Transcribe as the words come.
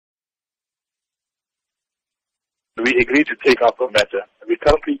We agreed to take up the matter. We're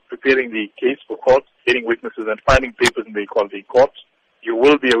currently preparing the case for court, getting witnesses and finding papers in the equality court. You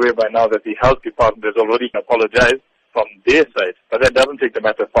will be aware by now that the health department has already apologized from their side, but that doesn't take the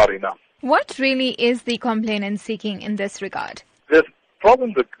matter far enough. What really is the complainant seeking in this regard? The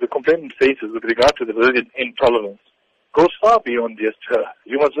problem the complainant faces with regard to the religion intolerance goes far beyond just her.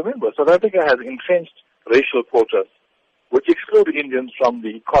 You must remember, South Africa has entrenched racial quotas, which exclude Indians from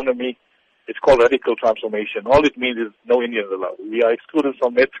the economy. It's called radical transformation. All it means is no Indians allowed. We are excluded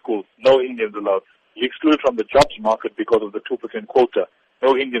from med schools, no Indians allowed. You're excluded from the jobs market because of the 2% quota,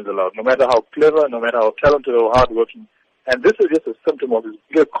 no Indians allowed, no matter how clever, no matter how talented or hardworking. And this is just a symptom of this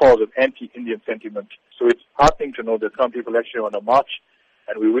bigger cause of anti-Indian sentiment. So it's heartening to know that some people actually want to march,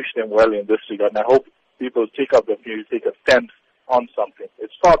 and we wish them well in this regard. And I hope people take up the field, take a stance on something.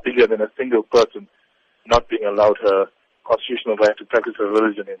 It's far bigger than a single person not being allowed her constitutional right to practice her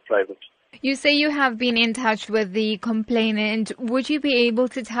religion in private. You say you have been in touch with the complainant. Would you be able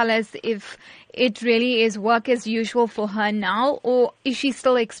to tell us if it really is work as usual for her now, or is she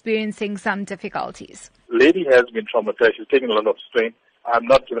still experiencing some difficulties? Lady has been traumatized. She's taken a lot of strain. I'm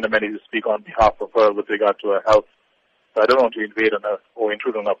not given a mandate to speak on behalf of her with regard to her health. So I don't want to invade on her or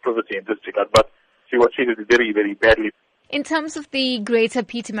intrude on her privacy in this regard, but she was treated very, very badly. In terms of the greater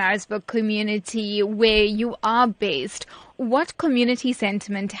Pietermaritzburg community where you are based, what community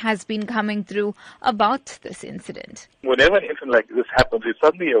sentiment has been coming through about this incident? Whenever an incident like this happens, it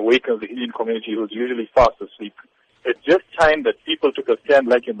suddenly awakens the Indian community who's usually fast asleep. It's just time that people took a stand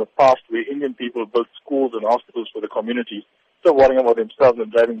like in the past where Indian people built schools and hospitals for the communities, still worrying about themselves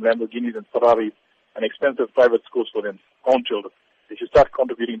and driving Lamborghinis and Ferraris and expensive private schools for their own children. They should start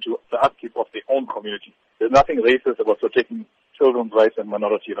contributing to the upkeep of their own community. There's nothing racist about protecting children's rights and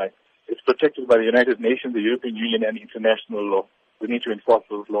minority rights. It's protected by the United Nations, the European Union, and international law. We need to enforce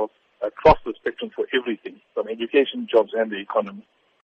those laws across the spectrum for everything, from education, jobs, and the economy.